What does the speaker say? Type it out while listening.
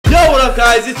up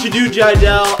guys, it's your dude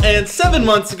Jiedel, and 7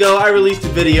 months ago I released a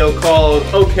video called,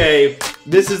 okay,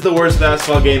 this is the worst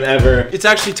basketball game ever. It's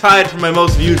actually tied for my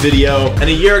most viewed video, and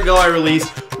a year ago I released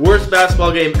worst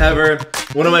basketball game ever,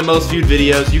 one of my most viewed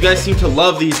videos. You guys seem to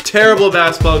love these terrible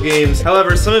basketball games.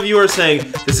 However, some of you are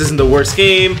saying, this isn't the worst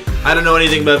game, I don't know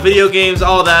anything about video games,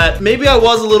 all that. Maybe I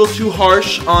was a little too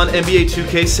harsh on NBA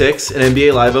 2K6 and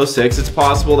NBA Live 06. It's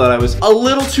possible that I was a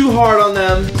little too hard on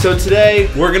them. So today,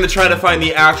 we're gonna try to find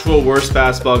the actual worst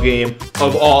basketball game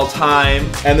of all time.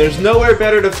 And there's nowhere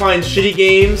better to find shitty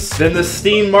games than the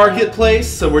Steam Marketplace.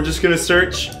 So we're just gonna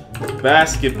search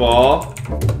basketball.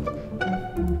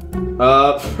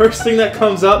 First thing that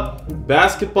comes up,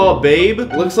 Basketball Babe.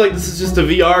 Looks like this is just a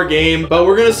VR game, but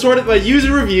we're gonna sort it by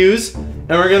user reviews, and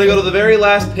we're gonna go to the very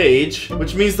last page,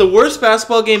 which means the worst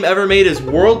basketball game ever made is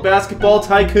World Basketball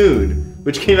Tycoon,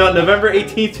 which came out November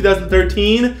 18th,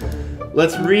 2013.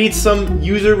 Let's read some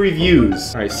user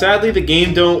reviews. All right, sadly the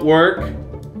game don't work.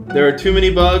 There are too many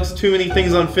bugs, too many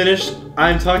things unfinished.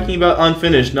 I'm talking about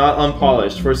unfinished, not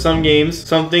unpolished. For some games,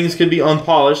 some things could be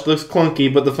unpolished, looks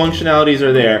clunky, but the functionalities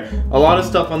are there. A lot of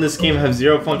stuff on this game have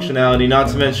zero functionality, not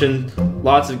to mention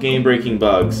lots of game-breaking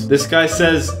bugs. This guy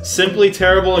says, simply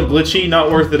terrible and glitchy, not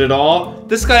worth it at all.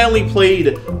 This guy only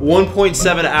played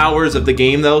 1.7 hours of the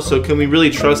game though, so can we really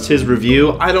trust his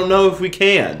review? I don't know if we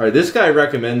can. All right, this guy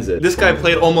recommends it. This guy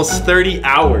played almost 30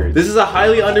 hours. This is a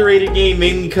highly underrated game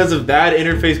mainly because of bad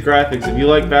interface graphics. If you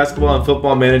like basketball and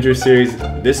football manager series,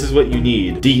 this is what you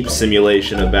need. Deep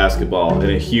simulation of basketball in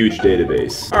a huge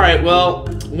database. All right, well,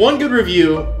 one good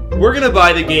review. We're gonna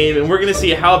buy the game and we're gonna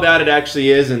see how bad it actually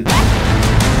is. And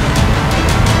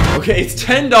okay, it's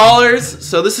 $10,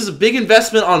 so this is a big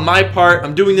investment on my part.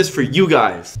 I'm doing this for you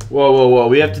guys. Whoa, whoa, whoa.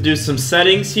 We have to do some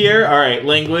settings here. All right,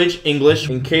 language, English.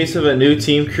 In case of a new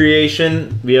team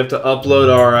creation, we have to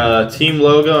upload our team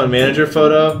logo and manager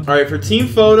photo. All right, for team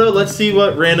photo, let's see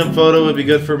what random photo would be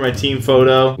good for my team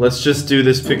photo. Let's just do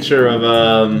this picture of,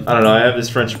 I don't know, I have this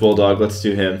French bulldog. Let's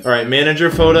do him. All right, manager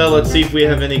photo. Let's see if we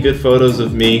have any good photos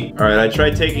of me. All right, I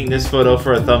tried taking this photo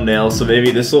for a thumbnail, so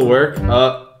maybe this will work.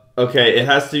 Okay, it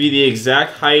has to be the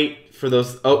exact height for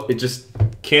those. Oh, it just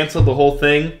canceled the whole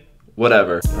thing.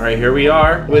 Whatever. All right, here we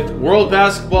are with World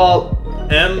Basketball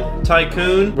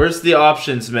Tycoon. Where's the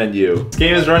options menu? This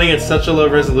game is running at such a low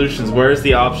resolutions. Where's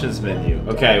the options menu?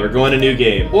 Okay, we're going to new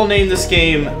game. We'll name this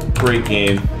game Great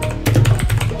Game.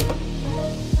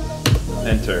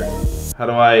 Enter.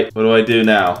 What do I do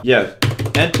now? Yeah,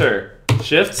 enter.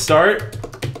 Shift, start.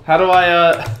 How do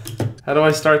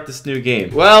I start this new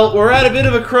game? Well, we're at a bit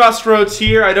of a crossroads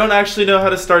here. I don't actually know how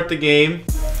to start the game.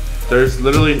 There's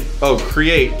literally, oh,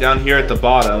 create down here at the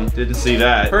bottom. Didn't see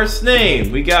that. First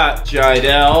name, we got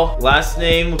Jiedel. Last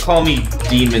name, call me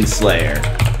Demon Slayer.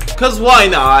 Cause why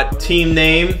not? Team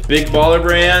name, Big Baller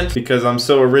Brand, because I'm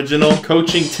so original.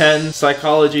 Coaching 10,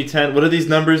 psychology 10. What do these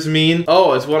numbers mean?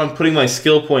 Oh, it's what I'm putting my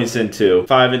skill points into.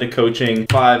 5 into coaching,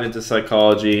 5 into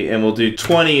psychology, and we'll do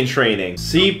 20 in training.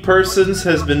 See persons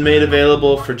has been made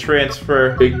available for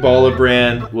transfer. Big Baller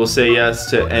Brand will say yes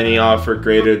to any offer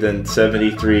greater than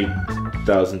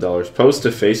 $73,000. Post to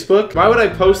Facebook? Why would I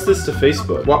post this to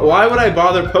Facebook? Why would I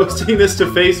bother posting this to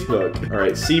Facebook? All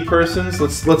right, see persons.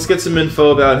 Let's get some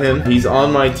info about him. He's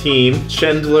on my team.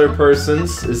 Chandler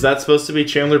Persons. Is that supposed to be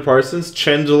Chandler Parsons?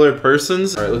 Chandler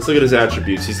Persons? All right, let's look at his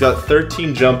attributes. He's got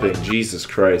 13 jumping. Jesus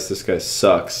Christ, this guy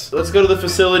sucks. Let's go to the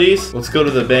facilities. Let's go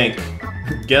to the bank.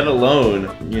 Get a loan.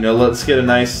 You know, let's get a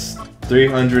nice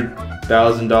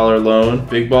 $300,000 loan.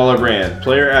 Big Baller Brand.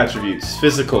 Player attributes.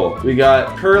 Physical. We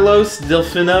got Carlos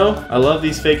Delfino. I love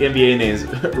these fake NBA names.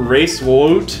 Race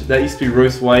Wout. That used to be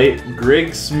Royce White.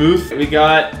 Greg Smooth. We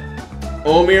got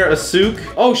Omer Asuk.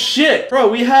 Oh shit! Bro,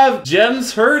 we have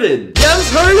James Harden. James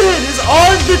Harden is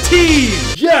on the team!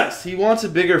 Yes! He wants a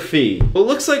bigger fee. Well, it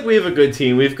looks like we have a good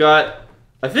team. We've got,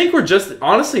 I think we're just,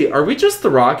 honestly, are we just the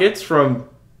Rockets from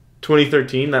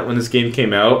 2013, that when this game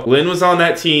came out? Lynn was on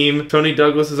that team. Tony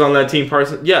Douglas is on that team.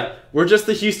 Parsons. Yeah, we're just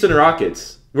the Houston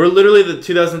Rockets. We're literally the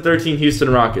 2013 Houston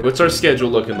Rockets. What's our schedule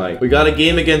looking like? We got a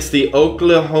game against the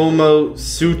Oklahoma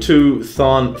City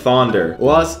Thunder,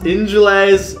 Los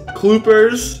Angeles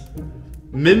Clippers,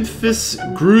 Memphis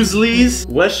Grizzlies,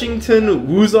 Washington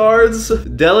Wizards,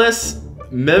 Dallas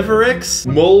Mavericks,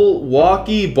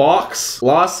 Milwaukee Bucks,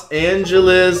 Los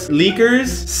Angeles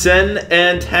Lakers, San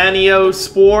Antonio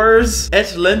Spurs,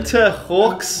 Atlanta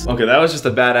Hawks. Okay, that was just a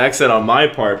bad accent on my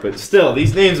part, but still,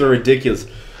 these names are ridiculous.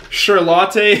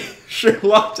 Charlotte,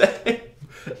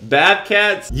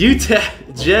 Babcats, Utah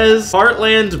Jazz,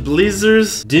 Heartland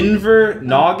Blazers, Denver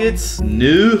Nuggets,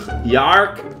 New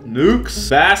York Nukes,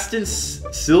 Baston,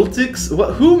 Celtics.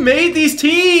 What? Who made these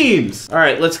teams? All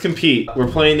right, let's compete. We're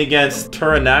playing against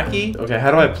Taranaki. Okay,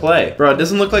 how do I play? Bro, it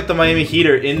doesn't look like the Miami Heat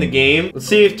are in the game. Let's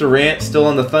see if Durant's still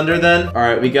on the Thunder then. All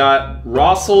right, we got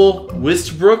Russell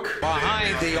Westbrook.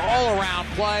 Behind the all-around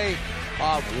play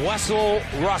of Wessel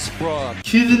Westbrook.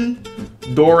 Kevin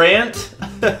Durant.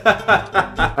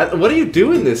 What do you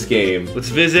do in this game? Let's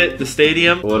visit the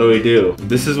stadium. What do we do?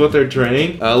 This is what they're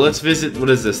training. Let's visit, what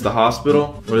is this? The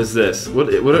hospital? What is this? What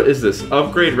is this?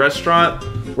 Upgrade restaurant?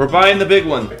 We're buying the big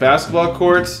one. Basketball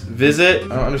courts, visit. I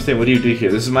don't understand. What do you do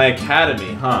here? This is my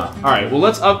academy, huh? All right, well,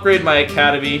 let's upgrade my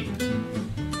academy.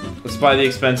 Let's buy the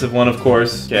expensive one, of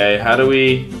course. Okay, how do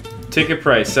we... Ticket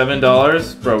price,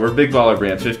 $7. Bro, we're big baller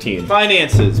brand, 15.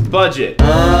 Finances, budget.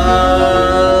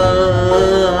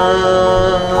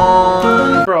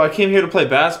 Bro, I came here to play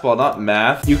basketball, not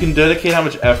math. You can dedicate how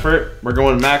much effort. We're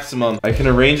going maximum. I can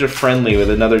arrange a friendly with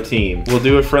another team. We'll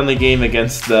do a friendly game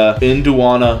against the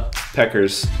Indiana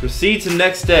Peckers. Proceed to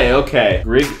next day. Okay.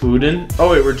 Greg Uden.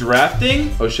 Oh, wait, we're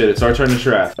drafting? Oh, shit, it's our turn to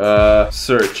draft.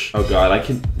 Search. Oh, God,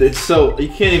 it's so, you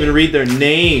can't even read their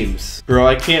names. Bro,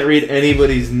 I can't read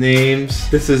anybody's names.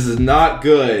 This is not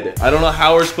good. I don't know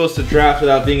how we're supposed to draft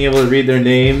without being able to read their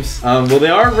names. Well, they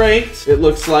are ranked, it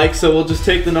looks like, so we'll just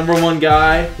take the #1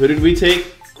 guy. Who did we take?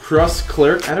 Cross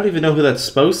Clerk? I don't even know who that's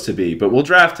supposed to be, but we'll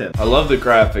draft him. I love the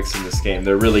graphics in this game.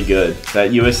 They're really good.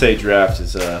 That USA draft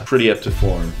is pretty up to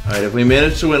form. All right, if we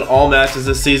manage to win all matches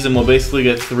this season, we'll basically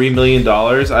get $3 million.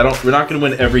 We're not gonna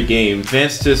win every game.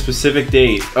 Advance to a specific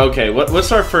date. Okay,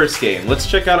 what's our first game? Let's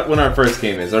check out when our first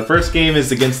game is. Our first game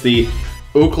is against the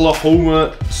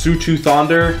Oklahoma City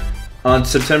Thunder on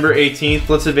September 18th.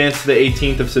 Let's advance to the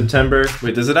 18th of September.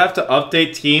 Wait, does it have to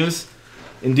update teams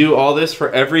and do all this for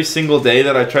every single day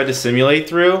that I tried to simulate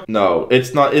through? No,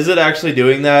 it's not. Is it actually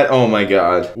doing that? Oh my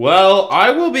God. Well, I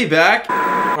will be back.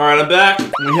 All right, I'm back.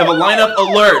 We have a lineup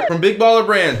alert from Big Baller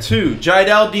Brand to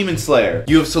Jiedel Demon Slayer.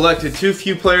 You have selected too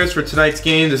few players for tonight's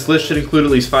game. This list should include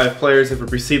at least 5 players. If we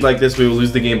proceed like this, we will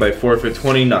lose the game by forfeit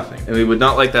 20-0. And we would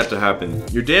not like that to happen.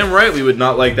 You're damn right we would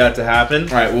not like that to happen.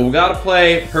 All right, well, we gotta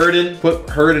play Herden. Put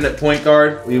Herden at point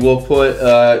guard. We will put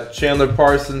Chandler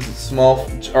Parsons at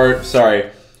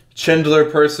Chandler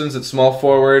Parsons at small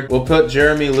forward. We'll put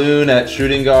Jeremy Loon at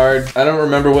shooting guard. I don't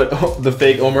remember what the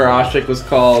fake Omer Ashik was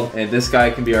called. And this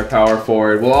guy can be our power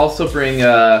forward. We'll also bring, do you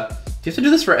have to do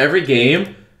this for every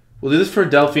game? We'll do this for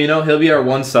Delfino. He'll be our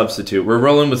 1 substitute. We're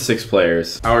rolling with 6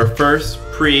 players. Our first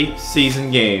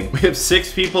pre-season game. We have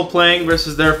 6 people playing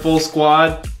versus their full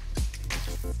squad.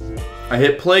 I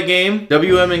hit play game.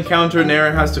 WM encounter and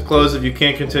error has to close. If you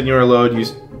can't continue or load,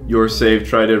 use your save.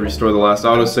 Try to restore the last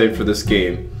autosave for this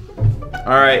game.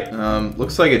 All right,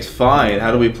 looks like it's fine.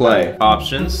 How do we play?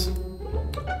 Options.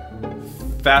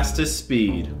 Fastest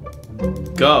speed.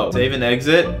 Go. Save and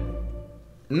exit.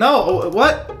 No,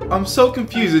 what? I'm so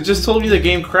confused. It just told me the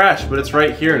game crashed, but it's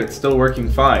right here and it's still working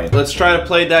fine. Let's try to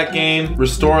play that game.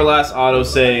 Restore last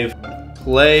autosave.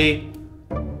 Play.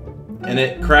 And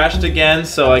it crashed again,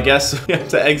 so I guess we have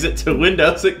to exit to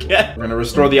Windows again. We're gonna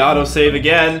restore the autosave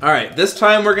again. All right, this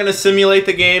time we're gonna simulate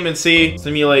the game and see.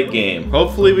 Simulate game.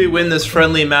 Hopefully we win this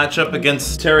friendly matchup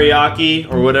against Teriyaki,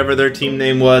 or whatever their team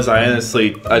name was. I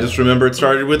just remember it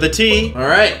started with a T. All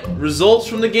right, results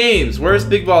from the games. Where's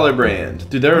Big Baller Brand?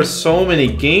 Dude, there are so many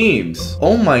games.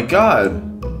 Oh my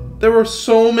God. There were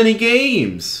so many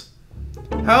games.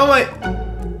 How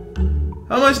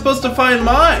am I supposed to find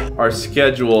mine? Our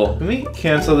schedule. Can we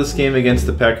cancel this game against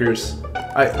the Peckers?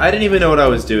 I didn't even know what I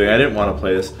was doing. I didn't want to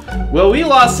play this. Well, we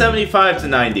lost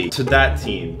 75-90 to that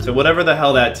team. To whatever the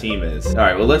hell that team is. All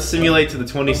right, well, let's simulate to the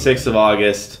 26th of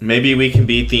August. Maybe we can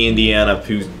beat the Indiana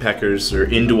Peckers or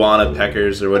Indiana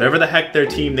Peckers or whatever the heck their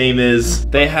team name is.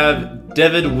 They have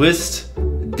David Wist,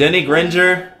 Denny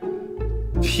Granger,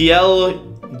 Piel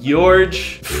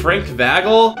George, Frank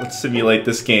Vagel. Let's simulate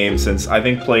this game since I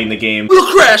think playing the game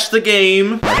will crash the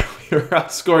game. We were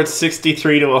outscored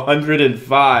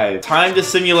 63-105. Time to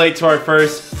simulate to our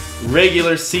first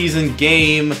regular season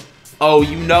game. Oh,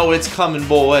 you know it's coming,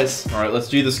 boys. All right, let's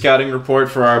do the scouting report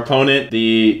for our opponent.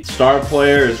 The star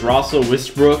player is Russell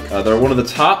Westbrook. They're one of the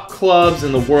top clubs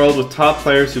in the world with top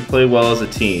players who play well as a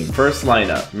team. First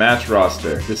lineup, match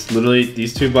roster.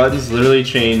 These 2 buttons literally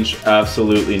change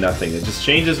absolutely nothing. It just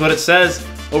changes what it says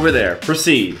over there.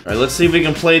 Proceed. All right, let's see if we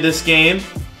can play this game.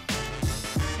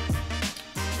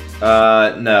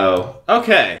 No.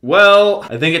 Okay, well,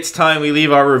 I think it's time we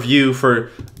leave our review for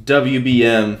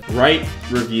WBM. Right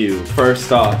review.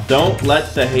 First off, don't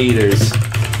let the haters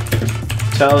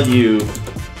tell you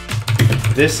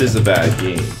this is a bad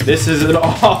game. This is an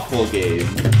awful game.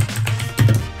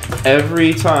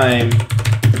 Every time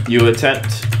you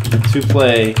attempt to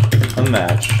play a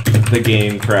match, the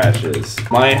game crashes.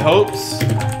 My hopes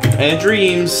and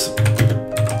dreams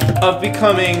of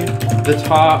becoming the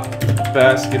top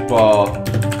basketball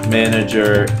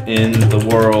manager in the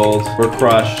world were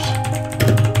crushed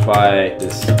by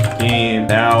this game.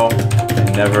 Now I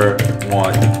never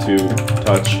want to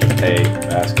touch a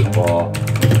basketball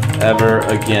ever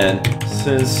again.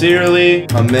 Sincerely,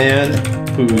 a man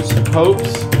whose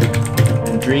hopes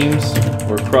and dreams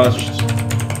were crushed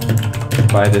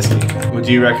by this game. Would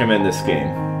you recommend this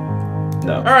game?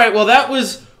 No. Alright, well that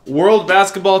was World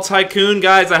Basketball Tycoon,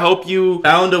 guys. I hope you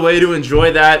found a way to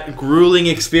enjoy that grueling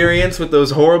experience with those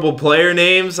horrible player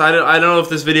names. I don't know if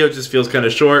this video just feels kind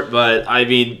of short, but I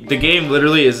mean, the game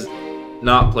literally is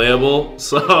not playable,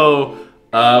 so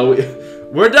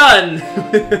we're done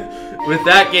with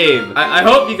that game. I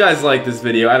hope you guys liked this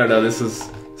video. I don't know, this is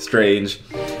strange.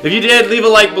 If you did, leave a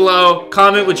like below,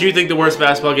 comment what you think the worst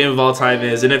basketball game of all time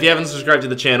is, and if you haven't subscribed to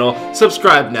the channel,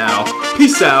 subscribe now.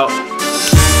 Peace out.